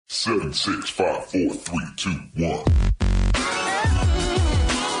Seven, 6, 5, 4, 3, 2, 1.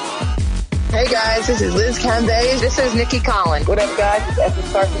 Hey guys, this is Liz Cambage. This is Nikki Collins. What up, guys? It's Esther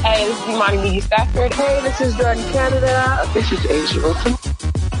Carson. Hey, this is Imani Miggy Stafford. Hey, this is Jordan Canada. This is Asia Wilson.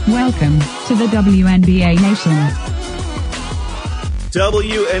 Welcome to the WNBA Nation.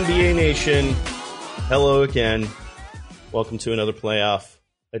 WNBA Nation, hello again. Welcome to another playoff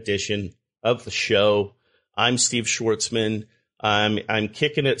edition of the show. I'm Steve Schwartzman. I'm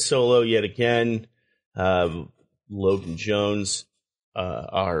kicking it solo yet again. Logan Jones,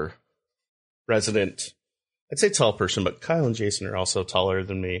 our resident, I'd say tall person, but Kyle and Jason are also taller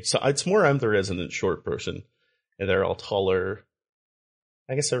than me. So it's more I'm the resident short person, and they're all taller.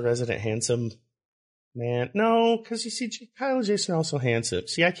 I guess a resident handsome man. No, because you see, Kyle and Jason are also handsome.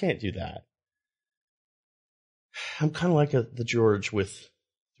 See, I can't do that. I'm kind of like the George with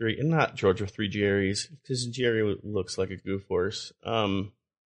three, and not George with three Jerrys, because Jerry looks like a goof horse.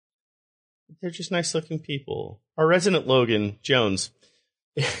 They're just nice looking people. Our resident Logan Jones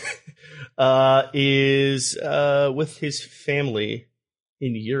is with his family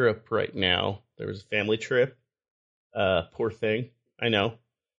in Europe right now. There was a family trip. Poor thing, I know.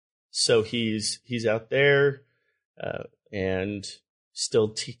 So he's out there and still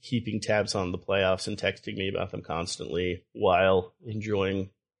keeping tabs on the playoffs and texting me about them constantly while enjoying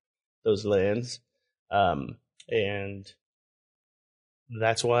those lands. And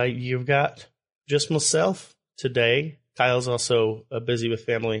that's why you've got just myself today. Kyle's also busy with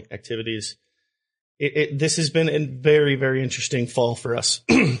family activities. This has been a very, very interesting fall for us,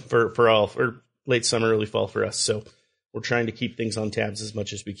 for late summer, early fall for us. So we're trying to keep things on tabs as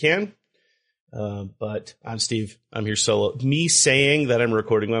much as we can. But I'm Steve. I'm here solo. Me saying that I'm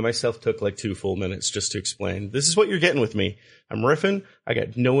recording by myself took like 2 full minutes just to explain. This is what you're getting with me. I'm riffing. I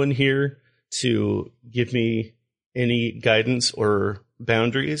got no one here to give me any guidance or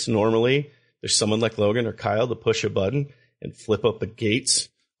boundaries. Normally, there's someone like Logan or Kyle to push a button and flip up the gates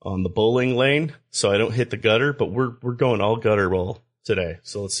on the bowling lane so I don't hit the gutter. But we're going all gutter roll today.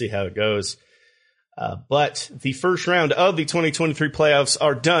 So let's see how it goes. But the first round of the 2023 playoffs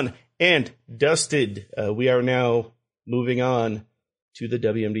are done and dusted. We are now moving on to the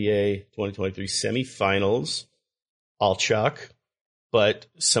WNBA 2023 semifinals. All chalk, but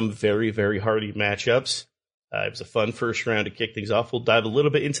some very, very hardy matchups. It was a fun first round to kick things off. We'll dive a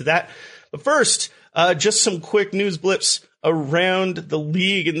little bit into that. But first, just some quick news blips around the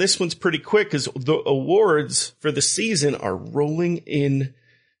league. And this one's pretty quick because the awards for the season are rolling in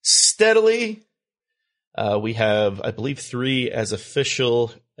steadily. We have, I believe, 3 as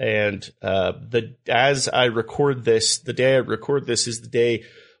official. And as I record this, the day I record this is the day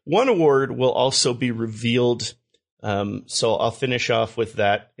one award will also be revealed. So I'll finish off with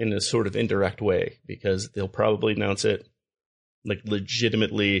that in a sort of indirect way because they'll probably announce it like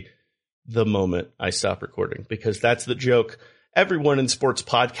legitimately the moment I stop recording, because that's the joke everyone in sports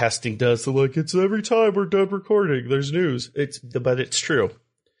podcasting does. They're like, it's every time we're done recording, there's news. But it's true.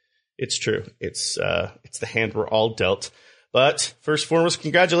 It's true. It's the hand we're all dealt. But first and foremost,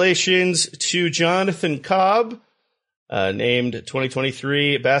 congratulations to Jonathan Cobb. Named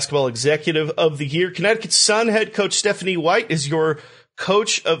 2023 Basketball Executive of the Year. Connecticut Sun head coach Stephanie White is your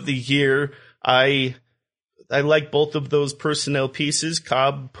coach of the year. I like both of those personnel pieces.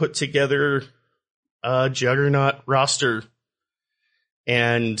 Cobb put together a juggernaut roster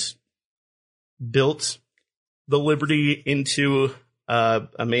and built the Liberty into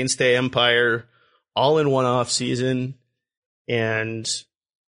a mainstay empire all in one off season, and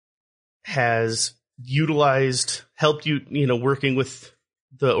has helped working with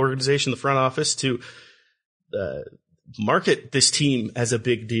the organization, the front office, to market this team as a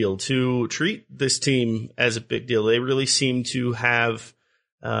big deal, to treat this team as a big deal. They really seem to have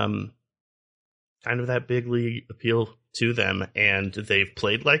kind of that big league appeal to them, and they've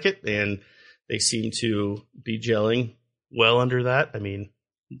played like it, and they seem to be gelling well under that. I mean,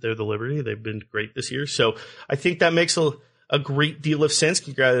 they're the Liberty. They've been great this year. So I think that makes a great deal of sense.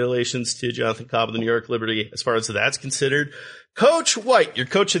 Congratulations to Jonathan Cobb of the New York Liberty as far as that's considered. Coach White, your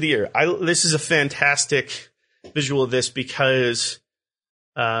coach of the year. This is a fantastic visual of this because,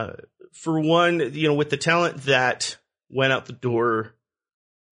 for one, with the talent that went out the door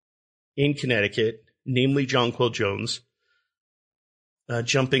in Connecticut, namely Jonquel Jones,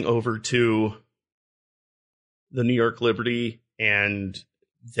 jumping over to the New York Liberty, and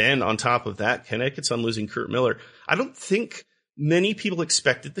then on top of that, Connecticut Sun losing Kurt Miller. I don't think many people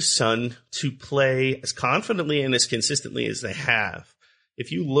expected the Sun to play as confidently and as consistently as they have.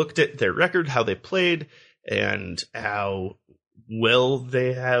 If you looked at their record, how they played, and how well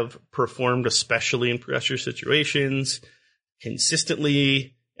they have performed, especially in pressure situations,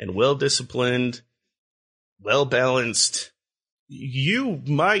 consistently and well-disciplined, well-balanced, you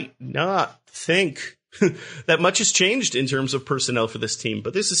might not think that much has changed in terms of personnel for this team.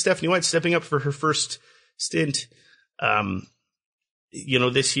 But this is Stephanie White stepping up for her first stint,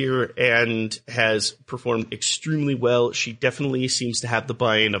 this year, and has performed extremely well. She definitely seems to have the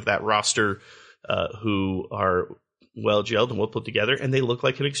buy-in of that roster, who are well gelled and well put together, and they look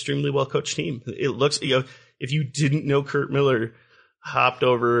like an extremely well coached team. It looks, if you didn't know Kurt Miller hopped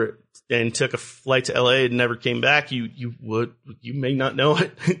over and took a flight to LA and never came back, you may not know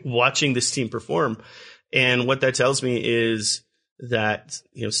it watching this team perform. And what that tells me is that,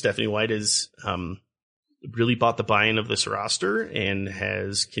 Stephanie White is, really bought the buy-in of this roster and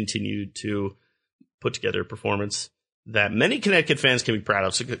has continued to put together a performance that many Connecticut fans can be proud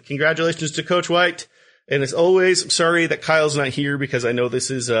of. So congratulations to Coach White. And as always, I'm sorry that Kyle's not here because I know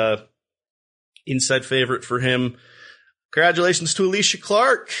this is a inside favorite for him. Congratulations to Alicia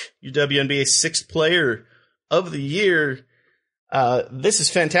Clark, your WNBA 6th player of the year. This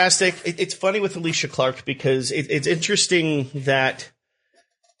is fantastic. It's funny with Alicia Clark because it's interesting that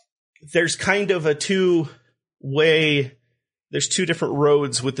there's kind of there's two different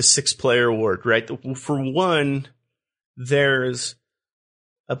roads with the 6th player award, right? For one, there's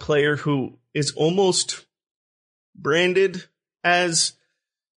a player who is almost branded as,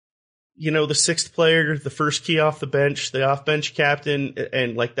 the 6th player, the first key off the bench, the off-bench captain,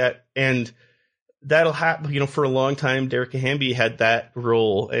 and like that. And that'll happen, for a long time. Derek Hamby had that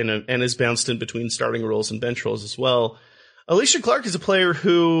role and has bounced in between starting roles and bench roles as well. Alicia Clark is a player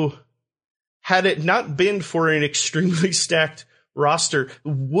who, had it not been for an extremely stacked roster,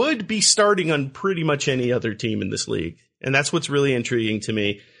 would be starting on pretty much any other team in this league. And that's what's really intriguing to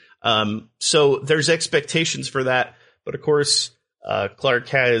me. So there's expectations for that. But of course, Clark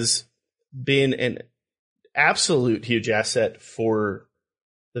has been an absolute huge asset for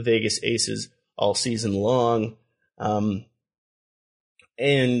the Vegas Aces all season long. And,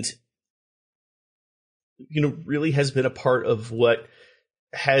 really has been a part of what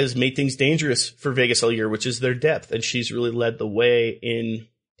has made things dangerous for Vegas all year, which is their depth. And she's really led the way in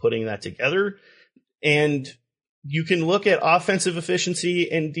putting that together. And you can look at offensive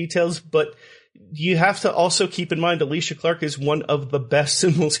efficiency and details, but you have to also keep in mind Alicia Clark is one of the best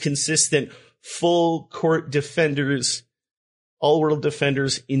and most consistent full court defenders, all-world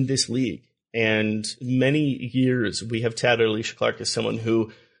defenders in this league. And many years we have touted Alicia Clark as someone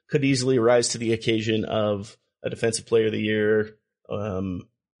who could easily rise to the occasion of a defensive player of the year,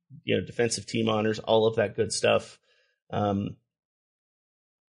 defensive team honors, all of that good stuff. And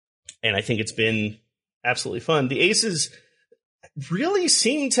I think it's been absolutely fun. The Aces really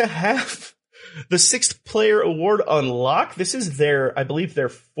seem to have the 6th player award on lock. This is I believe their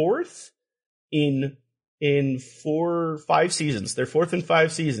 4th in 5 seasons. Their 4th in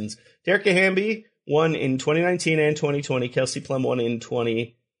 5 seasons. Derek Hamby won in 2019 and 2020. Kelsey Plum won in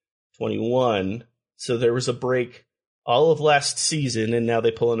 2021. So there was a break all of last season, and now they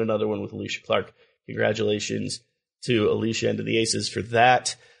pull in another one with Alicia Clark. Congratulations to Alicia and to the Aces for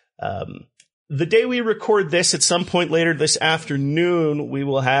that. The day we record this, at some point later this afternoon, we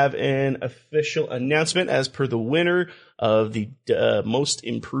will have an official announcement as per the winner of the Most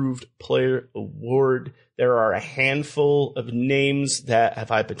Improved Player Award. There are a handful of names that have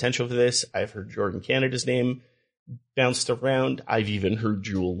high potential for this. I've heard Jordan Canada's name bounced around. I've even heard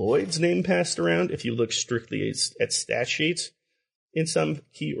Jewel Lloyd's name passed around, if you look strictly at stat sheets in some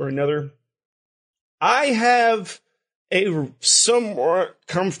key or another. I have a somewhat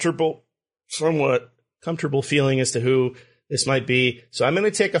comfortable feeling as to who this might be, so I'm going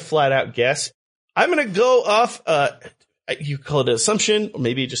to take a flat-out guess. I'm going to go off, you call it an assumption, or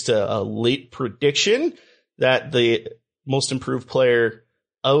maybe just a late prediction, that the Most Improved Player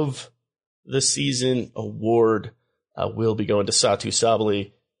of the Season award will be going to Satu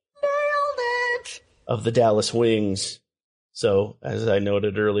Sabally. Nailed it! Of the Dallas Wings. So, as I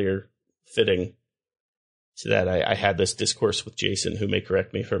noted earlier, fitting to that, I had this discourse with Jason, who may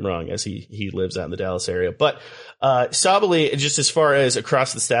correct me if I'm wrong, as he lives out in the Dallas area. But Sabally, just as far as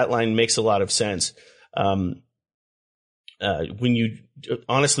across the stat line, makes a lot of sense. When you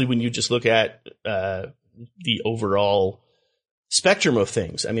just look at the overall spectrum of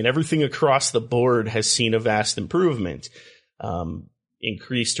things, I mean, everything across the board has seen a vast improvement.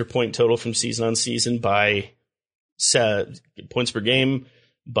 Increased her point total from season on season by points per game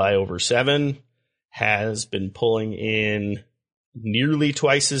by over 7. Has been pulling in nearly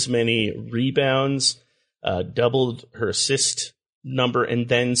twice as many rebounds, doubled her assist number and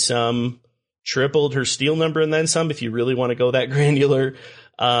then some, tripled her steal number and then some, if you really want to go that granular.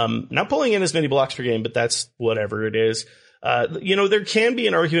 Not pulling in as many blocks per game, but that's whatever it is. There can be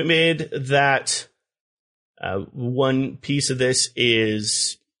an argument made that one piece of this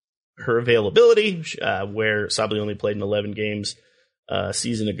is her availability, where Sabally only played in 11 games a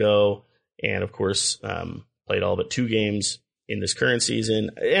season ago, and of course played all but 2 games in this current season.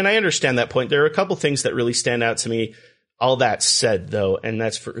 And I understand that point. There are a couple things that really stand out to me. All that said, though, and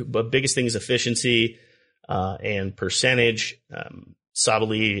the biggest thing is efficiency and percentage.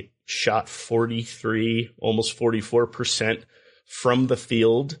 Sabally shot 43, almost 44% from the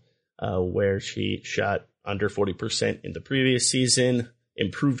field, where she shot under 40% in the previous season.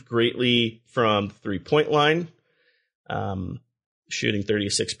 Improved greatly from the 3-point line, shooting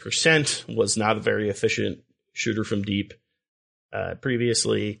 36%. Was not a very efficient shooter from deep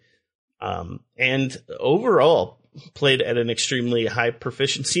previously, and overall played at an extremely high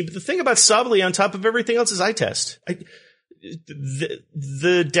proficiency. But the thing about Sabally, on top of everything else, is eye test.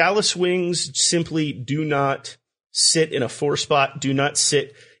 The Dallas Wings simply do not sit in a 4 spot, do not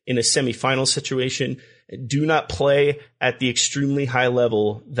sit in a semifinal situation, do not play at the extremely high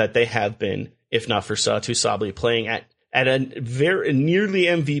level that they have been, if not for Satou Sabally playing at a very nearly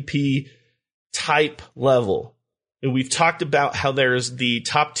MVP type level. And we've talked about how there's the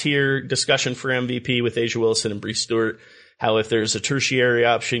top tier discussion for MVP with Asia Wilson and Bree Stewart. How if there's a tertiary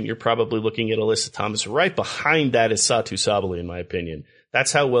option, you're probably looking at Alyssa Thomas. Right behind that is Satou Sabally, in my opinion.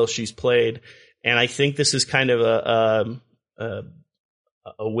 That's how well she's played. And I think this is kind of a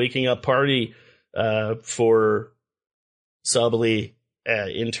waking up party for Sabally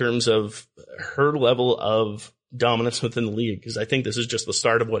in terms of her level of dominance within the league, because I think this is just the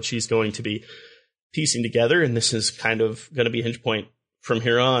start of what she's going to be piecing together, and this is kind of going to be a hinge point from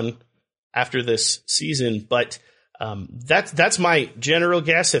here on after this season. But that's my general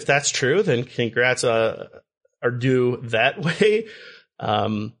guess. If that's true, then congrats are due that way.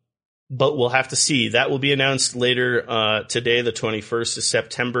 But we'll have to see. That will be announced later today, the 21st of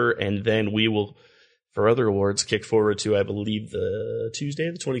September, and then we will, for other awards, kick forward to, I believe, the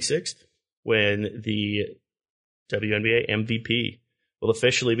Tuesday, the 26th, when the WNBA MVP will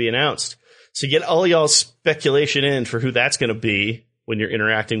officially be announced. So get all y'all's speculation in for who that's going to be when you're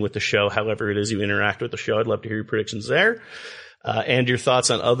interacting with the show, however it is you interact with the show. I'd love to hear your predictions there, and your thoughts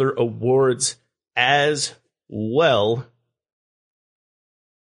on other awards as well.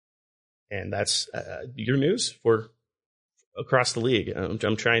 And that's your news for across the league.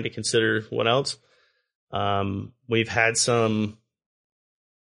 I'm trying to consider what else. We've had some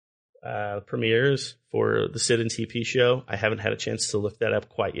premieres for the Sid and TP show. I haven't had a chance to look that up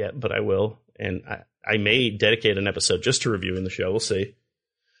quite yet, but I will. And I may dedicate an episode just to reviewing the show. We'll see.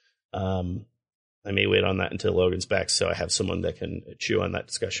 I may wait on that until Logan's back, so I have someone that can chew on that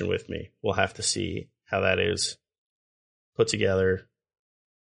discussion with me. We'll have to see how that is put together.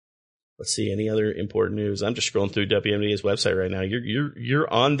 Let's see, any other important news? I'm just scrolling through WNBA's website right now.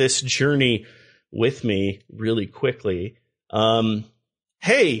 You're on this journey with me really quickly.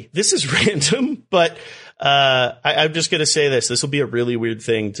 Hey, this is random, but I'm just going to say this. This will be a really weird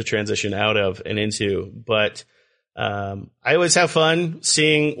thing to transition out of and into, but I always have fun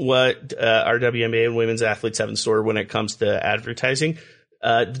seeing what our WNBA and women's athletes have in store when it comes to advertising.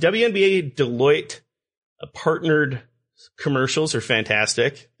 The WNBA Deloitte partnered commercials are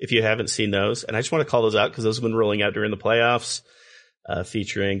fantastic if you haven't seen those. And I just want to call those out because those have been rolling out during the playoffs,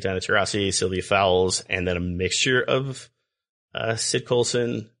 featuring Diana Taurasi, Sylvia Fowles, and then a mixture of Sid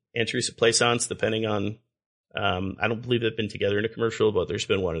Colson and Teresa Plaisance, depending on, I don't believe they've been together in a commercial, but there's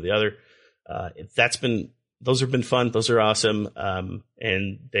been one or the other. Those have been fun. Those are awesome.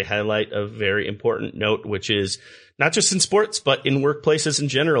 And they highlight a very important note, which is not just in sports, but in workplaces in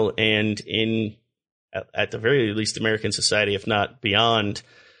general and at the very least American society, if not beyond,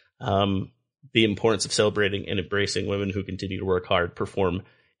 the importance of celebrating and embracing women who continue to work hard, perform,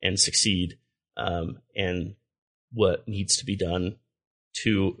 and succeed, and what needs to be done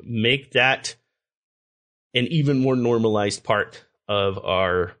to make that an even more normalized part of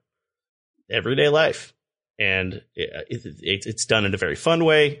our everyday life. And it's done in a very fun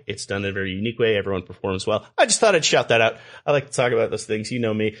way. It's done in a very unique way. Everyone performs well. I just thought I'd shout that out. I like to talk about those things. You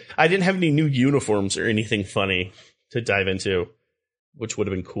know me. I didn't have any new uniforms or anything funny to dive into, which would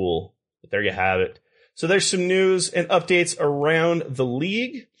have been cool. But there you have it. So there's some news and updates around the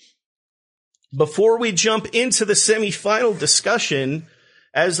league. Before we jump into the semifinal discussion,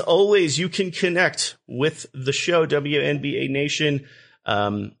 as always, you can connect with the show, WNBA Nation,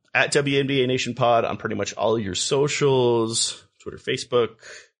 at WNBA Nation Pod on pretty much all your socials, Twitter, Facebook,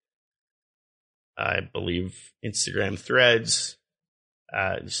 I believe Instagram, Threads.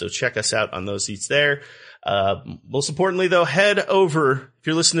 So check us out on those seats there. Most importantly, though, head over. If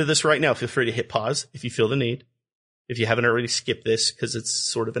you're listening to this right now, feel free to hit pause if you feel the need. if you haven't already, skip this because it's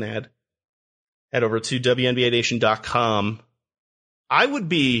sort of an ad. Head over to WNBANation.com. I would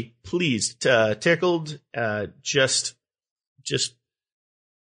be pleased, tickled, just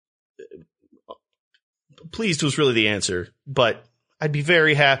pleased was really the answer, but I'd be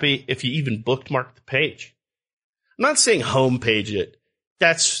very happy if you even bookmarked the page. I'm not saying homepage it.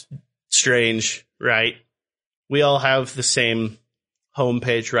 That's strange, right? We all have the same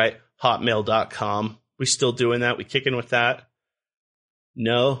homepage, right? Hotmail.com. We still doing that? We kicking with that?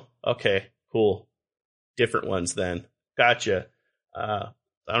 No? Okay, cool. Different ones then. Gotcha. I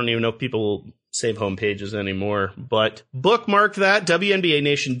don't even know if people save home pages anymore, but bookmark that,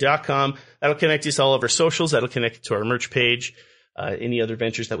 WNBANation.com. That'll connect us to all of our socials. That'll connect you to our merch page, any other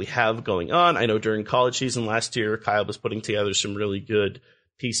ventures that we have going on. I know during college season last year, Kyle was putting together some really good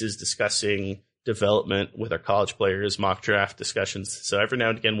pieces discussing development with our college players, mock draft discussions. So every now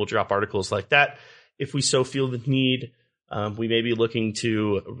and again, we'll drop articles like that. If we so feel the need, we may be looking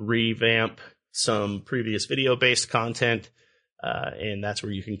to revamp some previous video-based content, and that's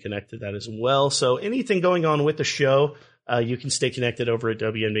where you can connect to that as well. So anything going on with the show, you can stay connected over at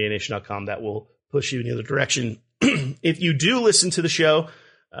WNBANation.com. That will push you in the other direction. If you do listen to the show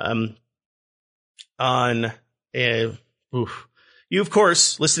you, of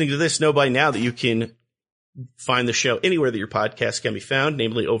course, listening to this, know by now that you can find the show anywhere that your podcast can be found,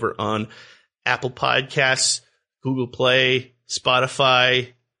 namely over on Apple Podcasts, Google Play,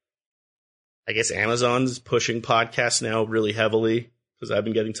 Spotify. I guess Amazon's pushing podcasts now really heavily because I've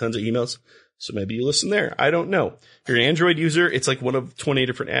been getting tons of emails. So maybe you listen there. I don't know. If you're an Android user, it's like one of 20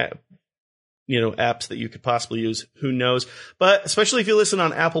 different apps that you could possibly use. Who knows? But especially if you listen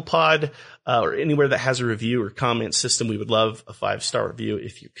on Apple Pod or anywhere that has a review or comment system, we would love a 5-star review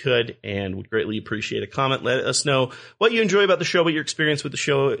if you could, and would greatly appreciate a comment. Let us know what you enjoy about the show, what your experience with the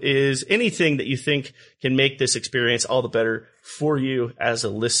show is, anything that you think can make this experience all the better for you as a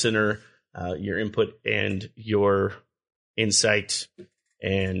listener. Your input and your insight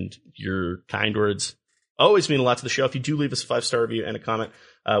and your kind words always mean a lot to the show. If you do leave us a 5-star review and a comment,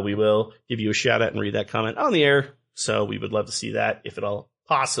 we will give you a shout out and read that comment on the air. So we would love to see that if at all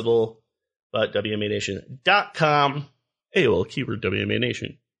possible. But WNBANation.com, AOL keyword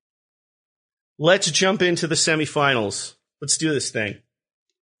WNBANation. Let's jump into the semifinals. Let's do this thing.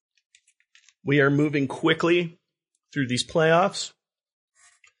 We are moving quickly through these playoffs.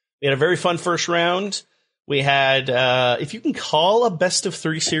 We had a very fun first round. We had, if you can call a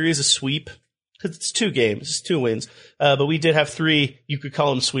best-of-3 series a sweep, because it's 2 games, it's 2 wins, but we did have 3, you could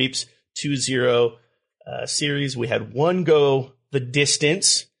call them sweeps, 2-0 series. We had one go the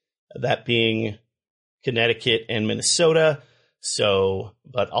distance, that being Connecticut and Minnesota. So,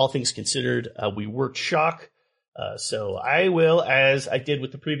 but all things considered, we worked shock. So I will, as I did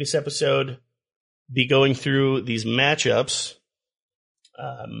with the previous episode, be going through these matchups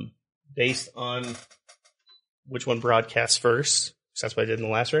based on which one broadcasts first. So that's what I did in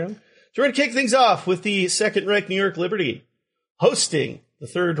the last round. So we're going to kick things off with the second-ranked New York Liberty hosting the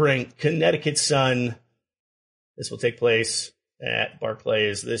third-ranked Connecticut Sun. This will take place at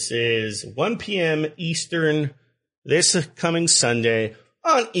Barclays. This is 1 p.m. Eastern this coming Sunday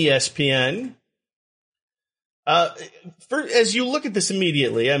on ESPN. As you look at this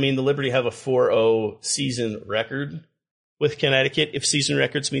immediately, I mean, the Liberty have a 4-0 season record with Connecticut. If season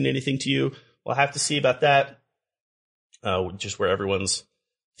records mean anything to you, we'll have to see about that. Just where everyone's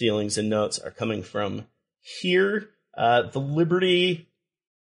feelings and notes are coming from here. The Liberty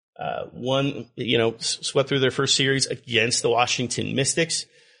swept through their first series against the Washington Mystics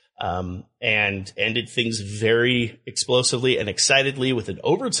and ended things very explosively and excitedly with an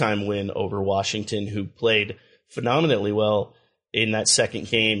overtime win over Washington, who played phenomenally well in that second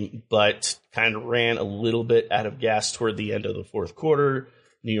game, but kind of ran a little bit out of gas toward the end of the fourth quarter.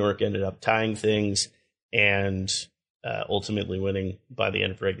 New York ended up tying things and ultimately winning by the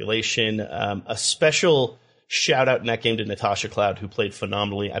end of regulation. A special shout out in that game to Natasha Cloud, who played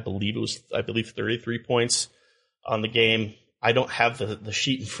phenomenally. I believe 33 points on the game. I don't have the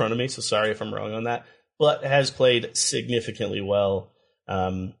sheet in front of me, so sorry if I'm wrong on that, but has played significantly well.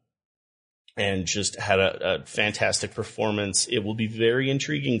 And just had a fantastic performance. It will be very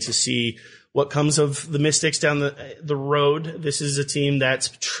intriguing to see what comes of the Mystics down the road. This is a team that's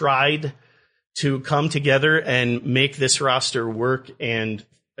tried to come together and make this roster work and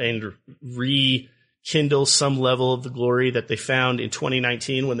rekindle some level of the glory that they found in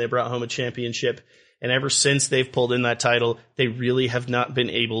 2019 when they brought home a championship. And ever since they've pulled in that title, they really have not been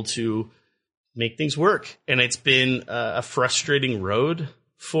able to make things work. And it's been a frustrating road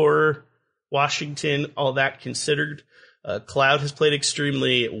for Washington, all that considered. Cloud has played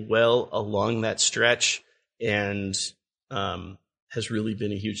extremely well along that stretch, and has really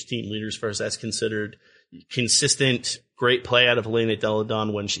been a huge team leader as far as that's considered. Consistent, great play out of Elena Delle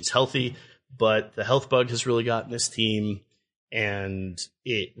Donne when she's healthy, but the health bug has really gotten this team, and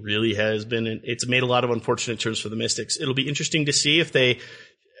it really has been. It's made a lot of unfortunate turns for the Mystics. It'll be interesting to see if they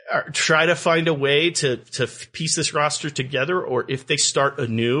try to find a way to piece this roster together, or if they start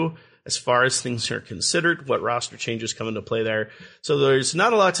anew as far as things are considered, what roster changes come into play there. So there's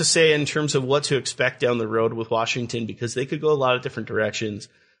not a lot to say in terms of what to expect down the road with Washington, because they could go a lot of different directions.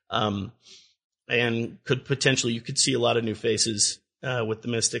 And you could see a lot of new faces with the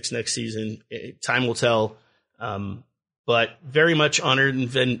Mystics next season. Time will tell. But very much honored and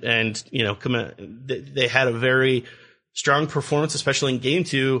they had a very strong performance, especially in Game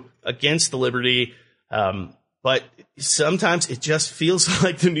 2 against the Liberty. But sometimes it just feels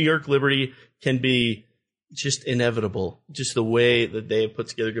like the New York Liberty can be just inevitable. Just the way that they have put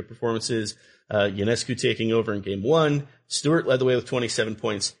together good performances. Ionescu taking over in Game 1. Stewart led the way with 27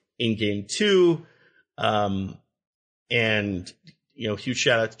 points in Game 2. And, huge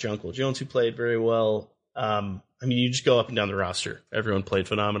shout out to John Cole Jones, who played very well. You just go up and down the roster. Everyone played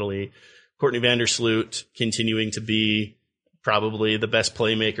phenomenally. Courtney Vandersloot continuing to be probably the best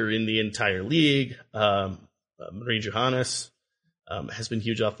playmaker in the entire league. Marie Johannes has been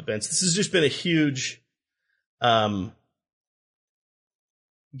huge off the bench. This has just been a huge, there's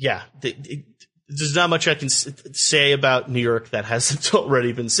not much I can say about New York that hasn't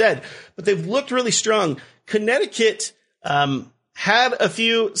already been said, but they've looked really strong. Connecticut had a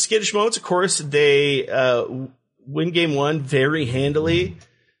few skittish moments. Of course, they win Game 1 very handily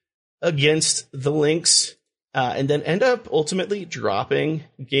against the Lynx, and then end up ultimately dropping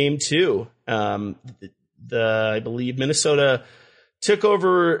Game 2. I believe Minnesota took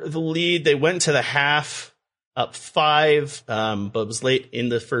over the lead. They went to the half up 5, but it was late in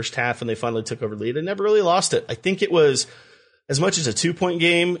the first half, and they finally took over the lead and never really lost it. I think it was as much as a 2-point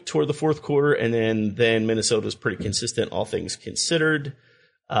game toward the fourth quarter, and then Minnesota was pretty consistent, all things considered.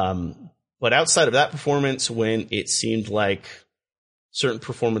 But outside of that performance, when it seemed like certain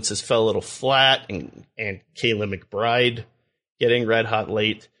performances fell a little flat, and Kayla McBride getting red hot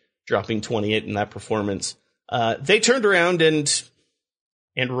late, dropping 28 in that performance, they turned around and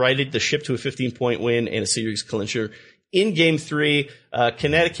righted the ship to a 15-point win and a series clincher in Game 3.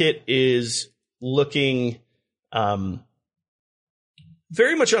 Connecticut is looking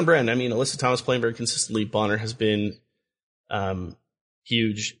very much on brand. Alyssa Thomas playing very consistently. Bonner has been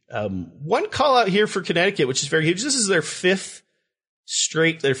huge. One call out here for Connecticut, which is very huge. This is their fifth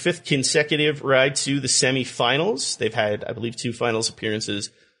consecutive ride to the semifinals. They've had, I believe, 2 finals appearances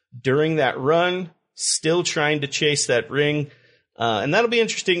during that run, still trying to chase that ring. And that'll be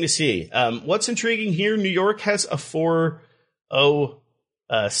interesting to see. What's intriguing here, New York has a 4-0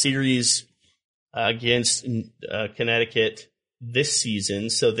 series against Connecticut this season.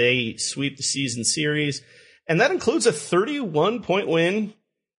 So they sweep the season series. And that includes a 31-point win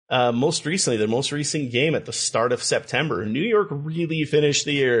their most recent game at the start of September. New York really finished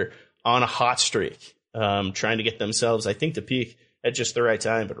the year on a hot streak, trying to get themselves, I think, to peak at just the right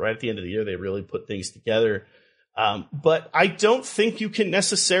time. But right at the end of the year, they really put things together. But I don't think you can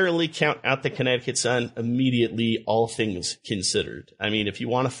necessarily count out the Connecticut Sun immediately, all things considered. If you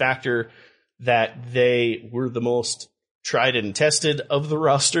want to factor that they were the most tried and tested of the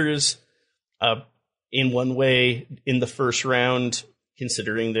rosters in one way in the first round,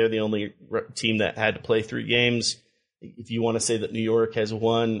 considering they're the only team that had to play 3 games. If you want to say that New York has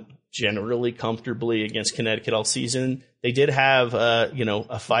won generally comfortably against Connecticut all season, they did have a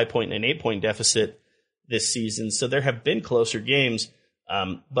 5-point and an 8-point deficit this season, so there have been closer games,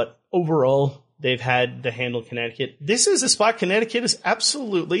 but overall they've had to handle Connecticut. This is a spot Connecticut is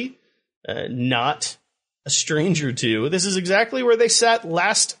absolutely not a stranger to. This is exactly where they sat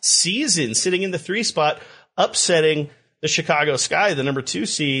last season, sitting in the 3 spot, upsetting the Chicago Sky, the number 2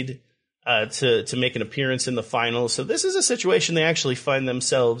 seed, to make an appearance in the finals. So this is a situation they actually find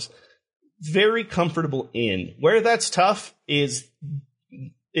themselves very comfortable in. Where that's tough is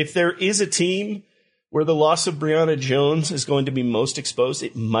if there is a team where the loss of Brianna Jones is going to be most exposed,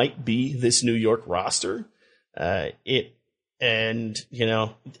 it might be this New York roster. Dallas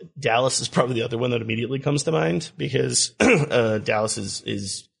is probably the other one that immediately comes to mind, because Dallas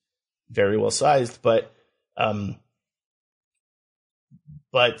is very well sized, but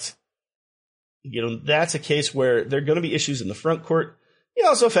that's a case where there are going to be issues in the front court. You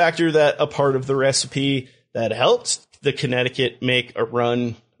also factor that a part of the recipe that helped the Connecticut make a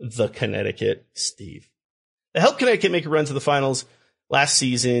run, that helped Connecticut make a run to the finals last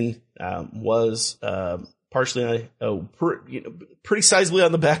season was partially pretty sizably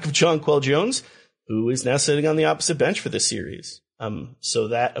on the back of Jonquel Jones, who is now sitting on the opposite bench for this series. So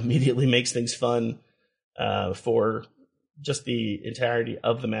that immediately makes things fun for just the entirety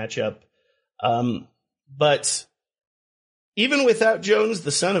of the matchup. But even without Jones,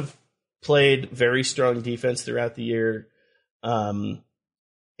 the Sun have played very strong defense throughout the year. And,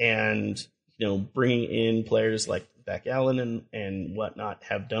 bringing in players like Beck Allen and whatnot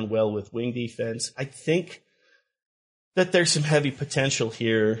have done well with wing defense. I think that there's some heavy potential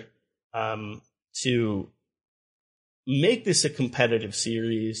here to make this a competitive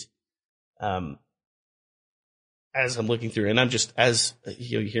series. As I'm looking through, and I'm just, as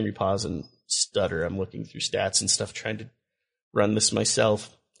you hear me pause and stutter, I'm looking through stats and stuff, trying to run this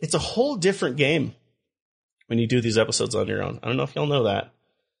myself. It's a whole different game when you do these episodes on your own. I don't know if y'all know that,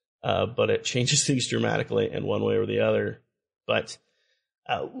 but it changes things dramatically in one way or the other. But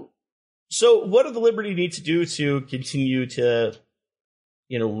so what do the Liberty need to do to continue to,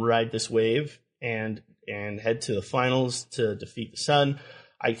 ride this wave and head to the finals to defeat the Sun?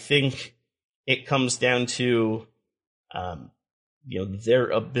 I think it comes down to their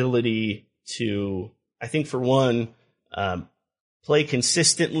ability to, I think for one, play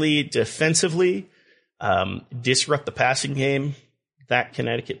consistently defensively, disrupt the passing game that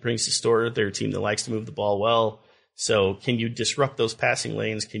Connecticut brings to store. They're a team that likes to move the ball well. So can you disrupt those passing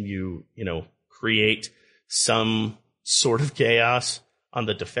lanes? Can you, create some sort of chaos on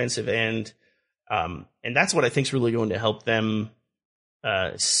the defensive end? And that's what I think is really going to help them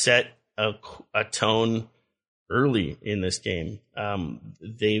set a tone early in this game.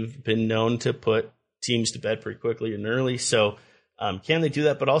 They've been known to put teams to bed pretty quickly and early. So can they do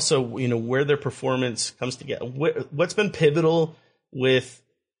that? But also, where their performance comes together. What's been pivotal with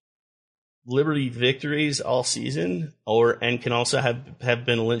Liberty victories all season, and can also have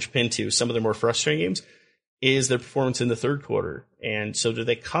been a linchpin to some of their more frustrating games, is their performance in the third quarter. And so do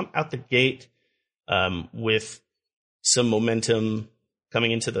they come out the gate with some momentum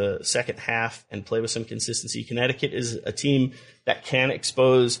coming into the second half and play with some consistency? Connecticut is a team that can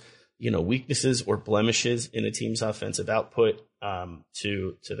expose, weaknesses or blemishes in a team's offensive output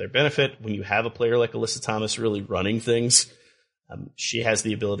to their benefit. When you have a player like Alyssa Thomas really running things, she has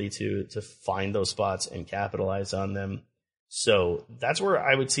the ability to find those spots and capitalize on them. So that's where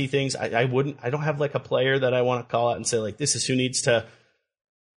I would see things. I don't have like a player that I want to call out and say like, this is who needs to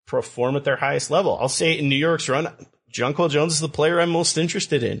perform at their highest level. I'll say in New York's run, Jonquel Jones is the player I'm most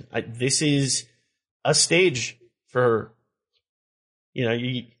interested in. This is a stage for,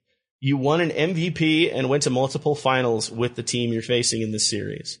 you won an MVP and went to multiple finals with the team you're facing in this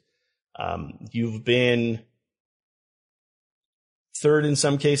series. You've been third, in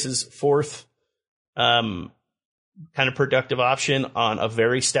some cases, fourth, kind of productive option on a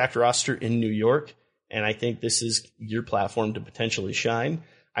very stacked roster in New York. And I think this is your platform to potentially shine.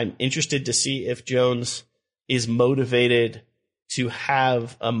 I'm interested to see if Jones is motivated to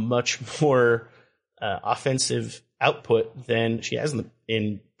have a much more offensive output than she has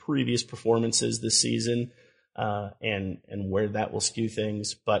in previous performances this season, and where that will skew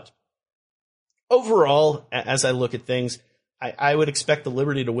things. But overall, as I look at things, I would expect the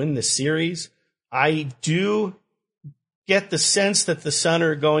Liberty to win this series. I do get the sense that the Sun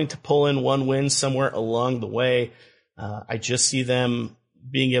are going to pull in one win somewhere along the way. I just see them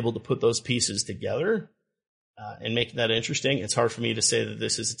being able to put those pieces together and making that interesting. It's hard for me to say that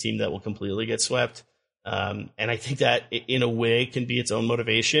this is a team that will completely get swept. And I think that in a way can be its own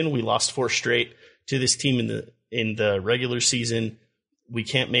motivation. We lost 4 straight to this team in the regular season. We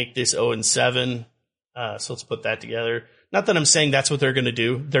can't make this 0-7. So let's put that together. Not that I'm saying that's what they're going to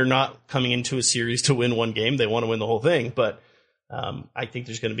do. They're not coming into a series to win one game. They want to win the whole thing. But I think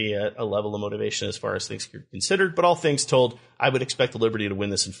there's going to be a level of motivation as far as things are considered. But all things told, I would expect the Liberty to win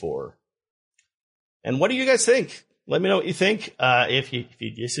this in 4. And what do you guys think? Let me know what you think. If you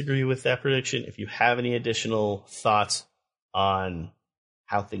disagree with that prediction, if you have any additional thoughts on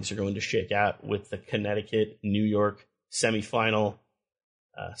how things are going to shake out with the Connecticut-New York semifinal,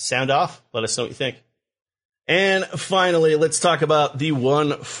 sound off. Let us know what you think. And finally, let's talk about the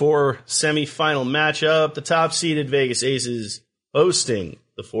 1-4 semifinal matchup. The top-seeded Vegas Aces hosting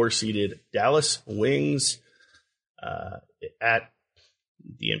the 4-seeded Dallas Wings at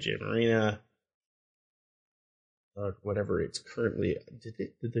the MGM Arena. Whatever it's currently. Did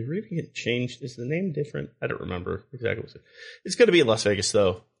they really get changed? Is the name different? I don't remember exactly what it's going to be in Las Vegas,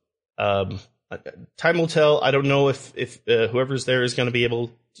 though. Time will tell. I don't know if whoever's there is going to be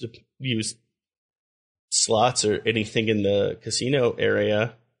able to use slots or anything in the casino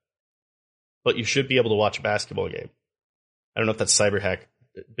area, but you should be able to watch a basketball game. I don't know if that cyber hack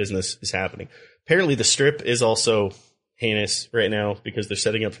business is happening. Apparently the Strip is also heinous right now because they're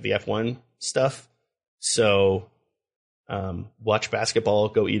setting up for the F1 stuff. So watch basketball,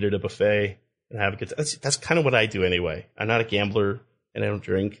 go eat at a buffet, and have a good time. That's kind of what I do anyway. I'm not a gambler, and I don't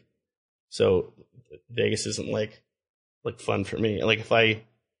drink. So Vegas isn't like fun for me. Like if I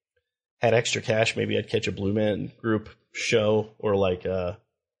had extra cash, maybe I'd catch a Blue Man Group show or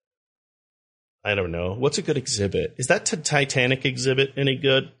I don't know. What's a good exhibit? Is that Titanic exhibit any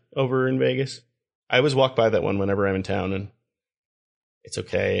good over in Vegas? I always walk by that one whenever I'm in town, and it's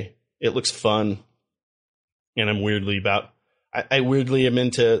okay. It looks fun, and I'm weirdly I weirdly am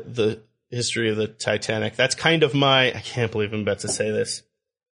into the history of the Titanic. That's kind of I can't believe I'm about to say this.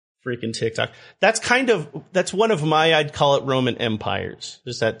 Freaking TikTok. That's one of my, I'd call it Roman empires.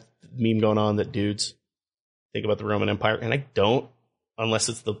 There's that meme going on that dudes think about the Roman Empire, and I don't, unless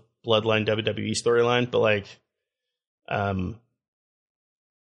it's the Bloodline WWE storyline, but I don't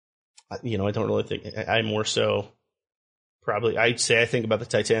really think, I more so probably, I'd say I think about the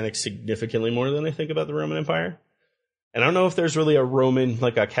Titanic significantly more than I think about the Roman Empire. And I don't know if there's really a Roman,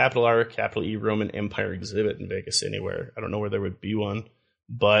 like a capital R, capital E Roman Empire exhibit in Vegas anywhere. I don't know where there would be one,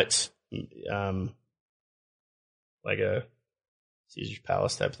 but like a Caesar's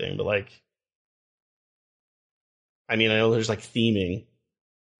Palace type thing. But I know there's theming,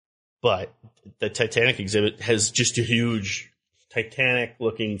 but the Titanic exhibit has just a huge Titanic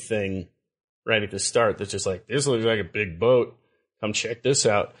looking thing right at the start that's just this looks like a big boat. Come check this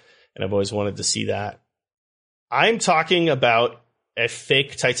out. And I've always wanted to see that. I'm talking about a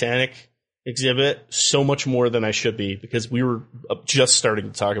fake Titanic exhibit so much more than I should be, because we were just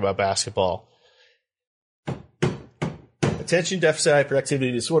starting to talk about basketball. Attention deficit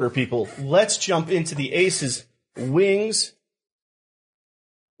hyperactivity disorder people. Let's jump into the Aces Wings.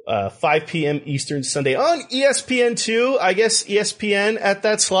 5 p.m. Eastern Sunday on ESPN2. I guess ESPN at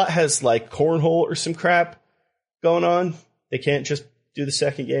that slot has cornhole or some crap going on. They can't just do the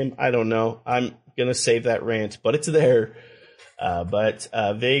second game. I don't know. I'm going to save that rant, but it's there. But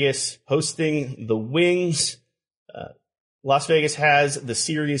Vegas hosting the Wings. Las Vegas has the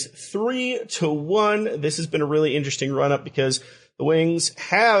series 3-1. This has been a really interesting run-up because the Wings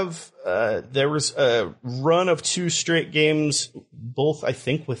have, there was a run of 2 straight games, both I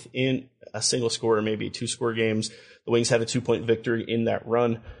think within a single score or maybe 2-score games. The Wings had a 2-point victory in that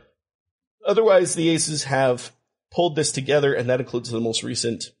run. Otherwise, the Aces have pulled this together, and that includes the most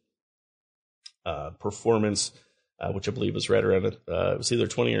recent performance, which I believe was right around it was either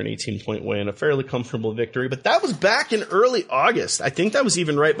 20 or an 18-point win, a fairly comfortable victory. But that was back in early August. I think that was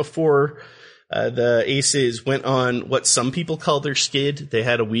even right before the Aces went on what some people call their skid. They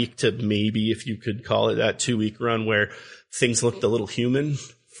had a week to, maybe if you could call it that, 2-week run where things looked a little human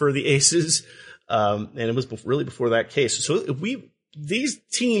for the Aces. And it was really before that case. So these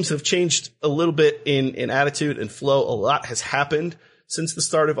teams have changed a little bit in attitude and flow. A lot has happened since the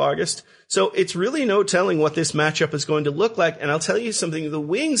start of August. So it's really no telling what this matchup is going to look like. And I'll tell you something, the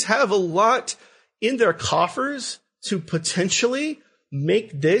Wings have a lot in their coffers to potentially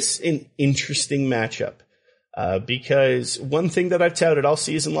make this an interesting matchup. Because one thing that I've touted all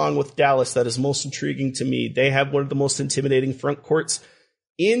season long with Dallas that is most intriguing to me, they have one of the most intimidating front courts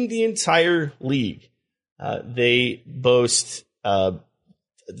in the entire league. They boast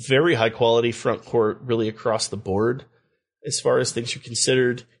very high quality front court really across the board. As far as things are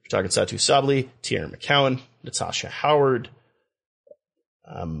considered, you're talking Satu Sabally, Tierra McCowan, Natasha Howard.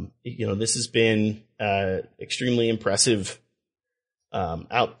 This has been extremely impressive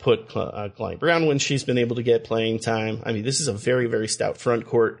output. Kalani Brown, when she's been able to get playing time. I mean, this is a very, very stout front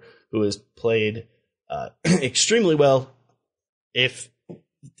court who has played extremely well.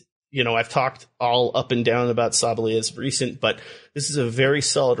 I've talked all up and down about Sabally as recent, but this is a very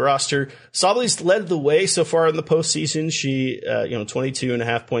solid roster. Sabaly's led the way so far in the postseason. She,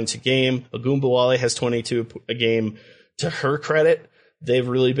 22.5 points a game. Agumbawale has 22 a game. To her credit, they've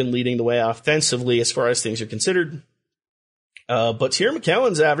really been leading the way offensively as far as things are considered. But Tierra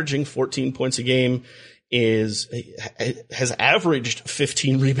McCowan's averaging 14 points a game, has averaged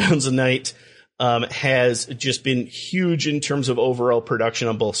 15 rebounds a night. Has just been huge in terms of overall production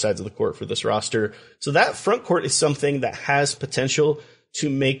on both sides of the court for this roster. So that front court is something that has potential to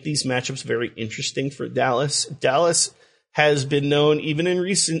make these matchups very interesting for Dallas. Dallas has been known, even in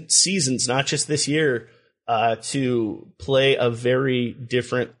recent seasons, not just this year, to play a very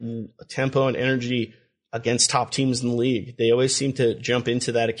different tempo and energy against top teams in the league. They always seem to jump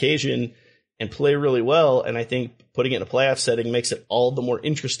into that occasion and play really well. And I think putting it in a playoff setting makes it all the more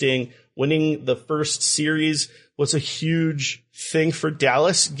interesting. Winning the first series was a huge thing for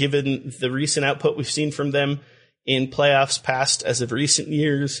Dallas, given the recent output we've seen from them in playoffs past as of recent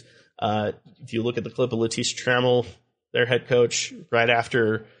years. If you look at the clip of Leticia Trammell, their head coach, right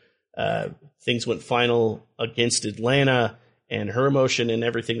after things went final against Atlanta and her emotion and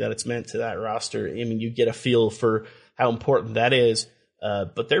everything that it's meant to that roster. I mean, you get a feel for how important that is.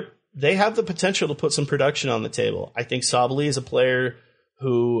 But they have the potential to put some production on the table. I think Sabally is a player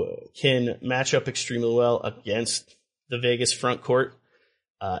who can match up extremely well against the Vegas front court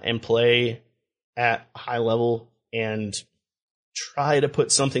and play at a high level and try to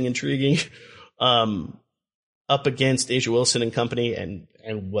put something intriguing up against Asia Wilson and company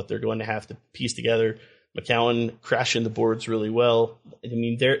and what they're going to have to piece together. McCowan crashing the boards really well. I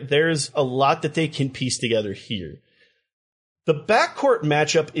mean, there's a lot that they can piece together here. The backcourt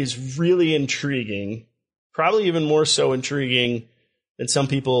matchup is really intriguing, probably even more so intriguing than some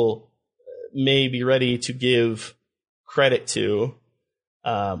people may be ready to give credit to.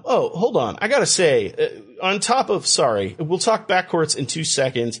 Hold on. I got to say, we'll talk backcourts in 2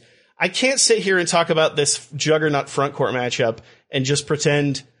 seconds. I can't sit here and talk about this juggernaut frontcourt matchup and just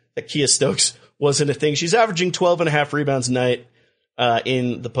pretend that Kia Stokes wasn't a thing. She's averaging 12.5 rebounds a night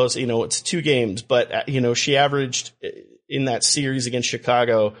in the post. It's 2 games, but she averaged in that series against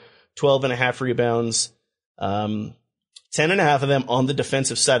Chicago 12.5 rebounds, 10.5 of them on the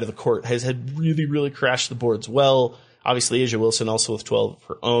defensive side of the court. Has had really, really crashed the boards well. Obviously, Asia Wilson also with 12 of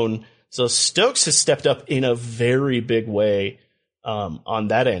her own. So Stokes has stepped up in a very big way on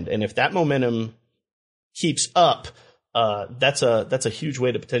that end. And if that momentum keeps up, that's a huge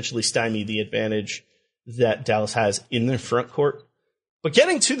way to potentially stymie the advantage that Dallas has in their front court. But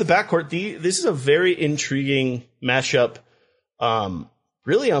getting to the backcourt, this is a very intriguing matchup,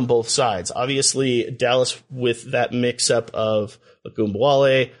 really on both sides. Obviously, Dallas with that mix-up of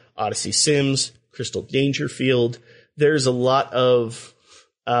Agumbawale, Odyssey Sims, Crystal Dangerfield. There's a lot of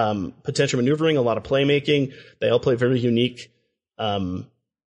potential maneuvering, a lot of playmaking. They all play very unique.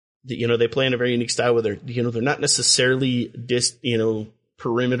 They play in a very unique style where they're not necessarily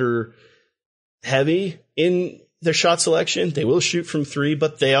perimeter heavy in their shot selection. They will shoot from 3,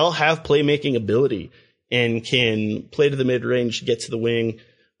 but they all have playmaking ability and can play to the mid range, get to the wing,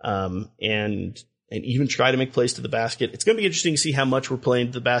 and even try to make plays to the basket. It's going to be interesting to see how much we're playing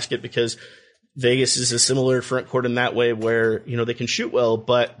to the basket because Vegas is a similar front court in that way where, they can shoot well,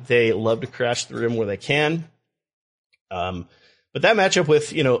 but they love to crash the rim where they can. But that matchup with,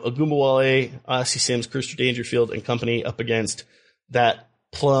 Agumbawale, Odyssey Sims, Crystal Dangerfield, and company up against that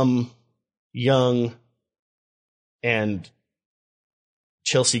Plum, Young, and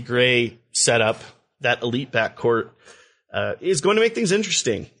Chelsea Gray setup, that elite backcourt, is going to make things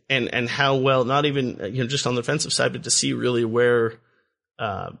interesting. And how well, not even, just on the defensive side, but to see really where,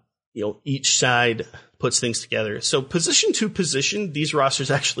 each side puts things together. So position to position, these rosters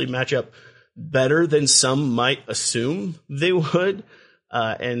actually match up better than some might assume they would.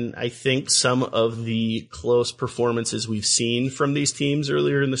 And I think some of the close performances we've seen from these teams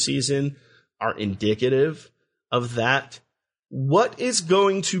earlier in the season are indicative of that. What is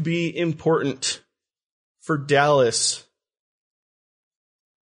going to be important for Dallas?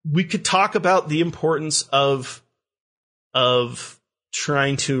 We could talk about the importance of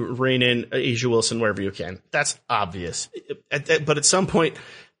trying to rein in Asia Wilson wherever you can. That's obvious. But at some point,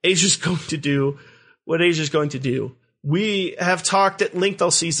 Asia's going to do what Asia's going to do. We have talked at length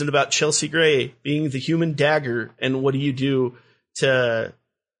all season about Chelsea Gray being the human dagger, and what do you do to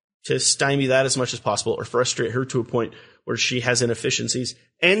stymie that as much as possible or frustrate her to a point where she has inefficiencies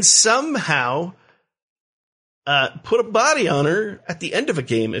and somehow put a body on her at the end of a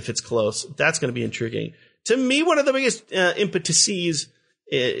game if it's close. That's going to be intriguing. To me, one of the biggest impetuses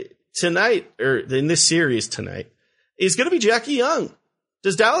tonight, or in this series tonight, is going to be Jackie Young.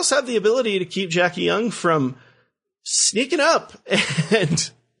 Does Dallas have the ability to keep Jackie Young from sneaking up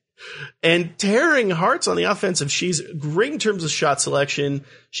and tearing hearts on the offensive? She's great in terms of shot selection.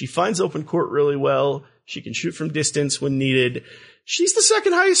 She finds open court really well. She can shoot from distance when needed. She's the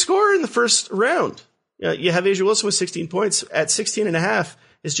second highest scorer in the first round. You have Asia Wilson with 16 points. At 16.5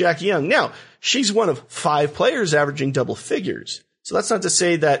 is Jackie Young. Now, she's one of 5 players averaging double figures. So that's not to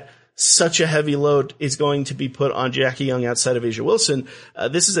say that such a heavy load is going to be put on Jackie Young outside of Asia Wilson.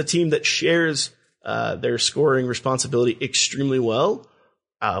 This is a team that shares their scoring responsibility extremely well.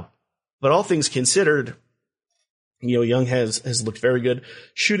 But all things considered, Young has looked very good,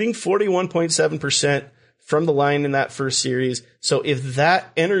 shooting 41.7% from the line in that first series. So if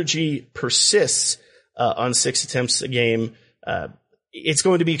that energy persists on 6 attempts a game, it's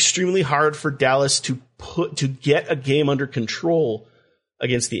going to be extremely hard for Dallas to get a game under control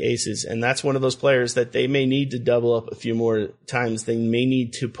against the Aces. And that's one of those players that they may need to double up a few more times. They may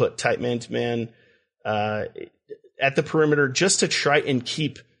need to put tight man-to-man at the perimeter just to try and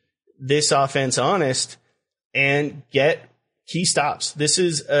keep this offense honest and get key stops. This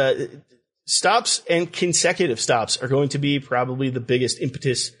is stops, and consecutive stops are going to be probably the biggest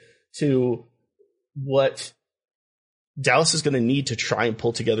impetus to what Dallas is going to need to try and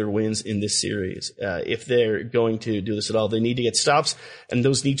pull together wins in this series. If they're going to do this at all, they need to get stops, and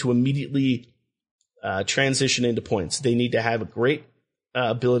those need to immediately transition into points. They need to have a great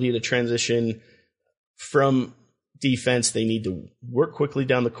ability to transition from defense. They need to work quickly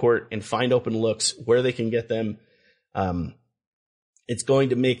down the court and find open looks where they can get them. It's going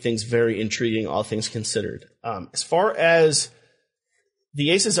to make things very intriguing, all things considered. As far as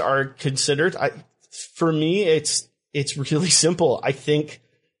the Aces are considered, for me, it's really simple. I think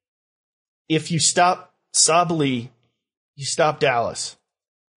if you stop Sabally, you stop Dallas.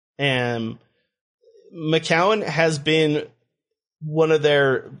 And McCowan has been one of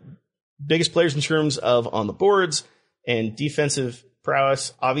their biggest players in terms of on the boards and defensive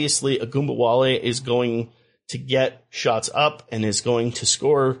prowess. Obviously, Agumbawale is going to get shots up and is going to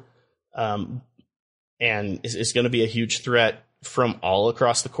score, and is going to be a huge threat from all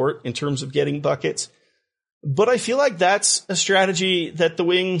across the court in terms of getting buckets. But I feel like that's a strategy that the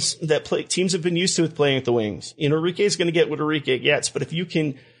wings teams have been used to with playing at the wings. Enrique is going to get what Enrique gets, but if you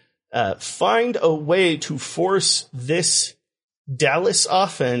can find a way to force this Dallas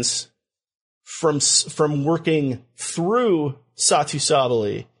offense from working through Satu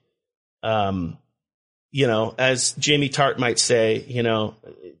Sabally, as Jamie Tart might say,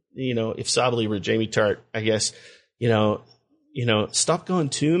 if Sabally were Jamie Tart, I guess, stop going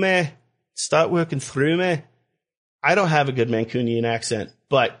to me, start working through me. I don't have a good Mancunian accent,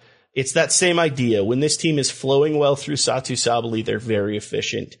 but it's that same idea. When this team is flowing well through Satu Sabally, they're very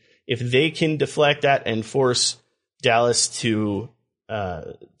efficient. If they can deflect that and force Dallas to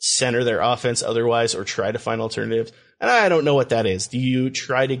center their offense otherwise or try to find alternatives, and I don't know what that is. Do you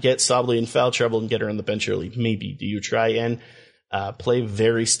try to get Sabally in foul trouble and get her on the bench early? Maybe. Do you try and play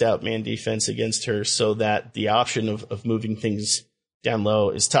very stout man defense against her so that the option of moving things down low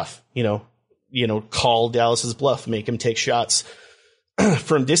is tough? Call Dallas's bluff, make him take shots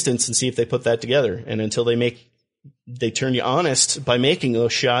from distance and see if they put that together. And until they turn you honest by making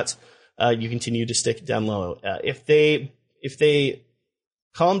those shots, you continue to stick it down low. If they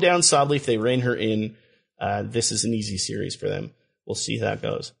calm down Sabally, if they rein her in, this is an easy series for them. We'll see how that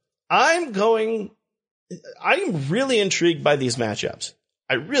goes. I'm really intrigued by these matchups.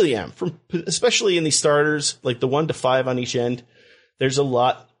 I really am, especially in the starters, like the 1 to 5 on each end. There's a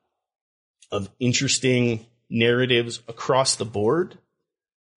lot of interesting narratives across the board.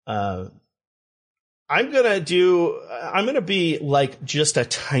 I'm going to be like just a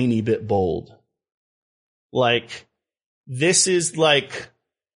tiny bit bold. Like, this is like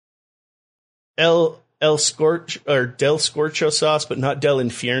El Scorcho or Del Scorcho sauce, but not Del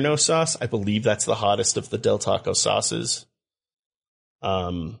Infierno sauce. I believe that's the hottest of the Del Taco sauces.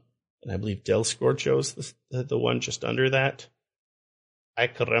 And I believe Del Scorcho is the one just under that. Ay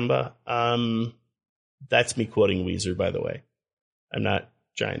caramba. That's me quoting Weezer, by the way.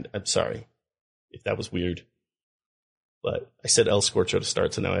 I'm sorry if that was weird. But I said El Scorcho to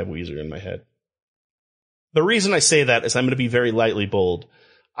start, so now I have Weezer in my head. The reason I say that is I'm going to be very lightly bold.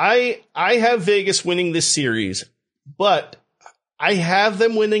 I have Vegas winning this series, but I have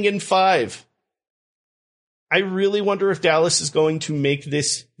them winning in 5. I really wonder if Dallas is going to make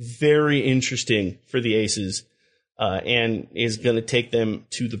this very interesting for the Aces. And is going to take them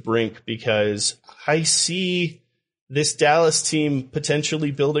to the brink, because I see this Dallas team potentially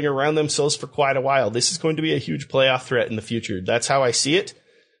building around themselves for quite a while. This is going to be a huge playoff threat in the future. That's how I see it.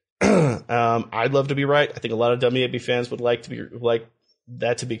 I'd love to be right. I think a lot of WAB fans would like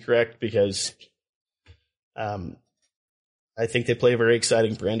that to be correct, because I think they play a very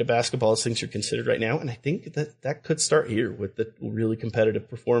exciting brand of basketball as things are considered right now, and I think that could start here with the really competitive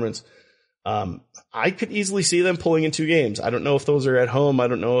performance. I could easily see them pulling in 2 games. I don't know if those are at home. I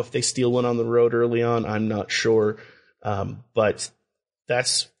don't know if they steal one on the road early on. I'm not sure. But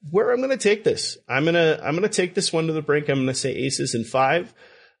that's where I'm going to take this. I'm going to take this one to the brink. I'm going to say Aces in 5.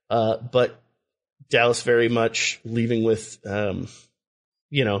 But Dallas very much leaving with,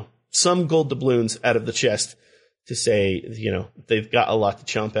 some gold doubloons out of the chest to say, they've got a lot to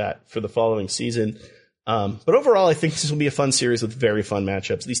chomp at for the following season. But overall, I think this will be a fun series with very fun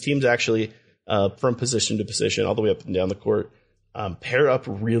matchups. These teams actually, from position to position, all the way up and down the court, pair up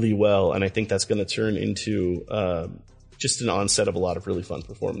really well. And I think that's going to turn into just an onset of a lot of really fun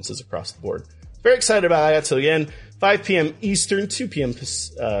performances across the board. Very excited about that. So again, 5 p.m. Eastern, 2 p.m.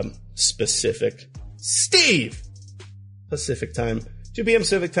 Pacific. Pacific time. 2 p.m.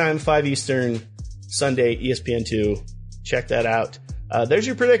 Pacific time, 5 Eastern, Sunday, ESPN2. Check that out. There's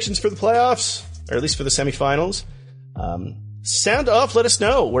your predictions for the playoffs, or at least for the semifinals. sound off. Let us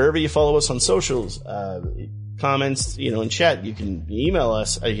know wherever you follow us on socials, comments, in chat. You can email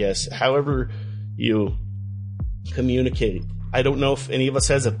us, I guess, however you communicate. I don't know if any of us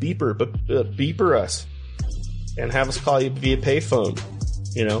has a beeper, but beeper us and have us call you via payphone.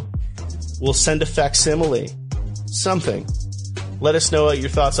 We'll send a facsimile, something. Let us know what your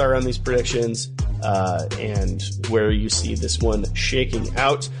thoughts are on these predictions and where you see this one shaking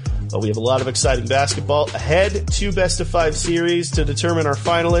out. We have a lot of exciting basketball ahead. 2 best-of-5 series to determine our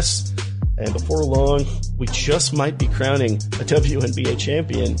finalists. And before long, we just might be crowning a WNBA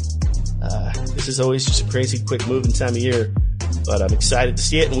champion. This is always just a crazy quick moving time of year. But I'm excited to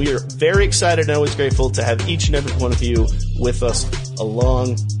see it. And we are very excited and always grateful to have each and every one of you with us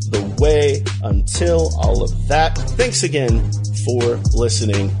along the way. Until all of that, thanks again for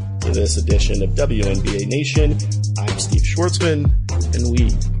listening to this edition of WNBA Nation. I'm Steve Schwartzman, and we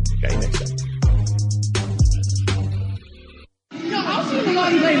got you next time.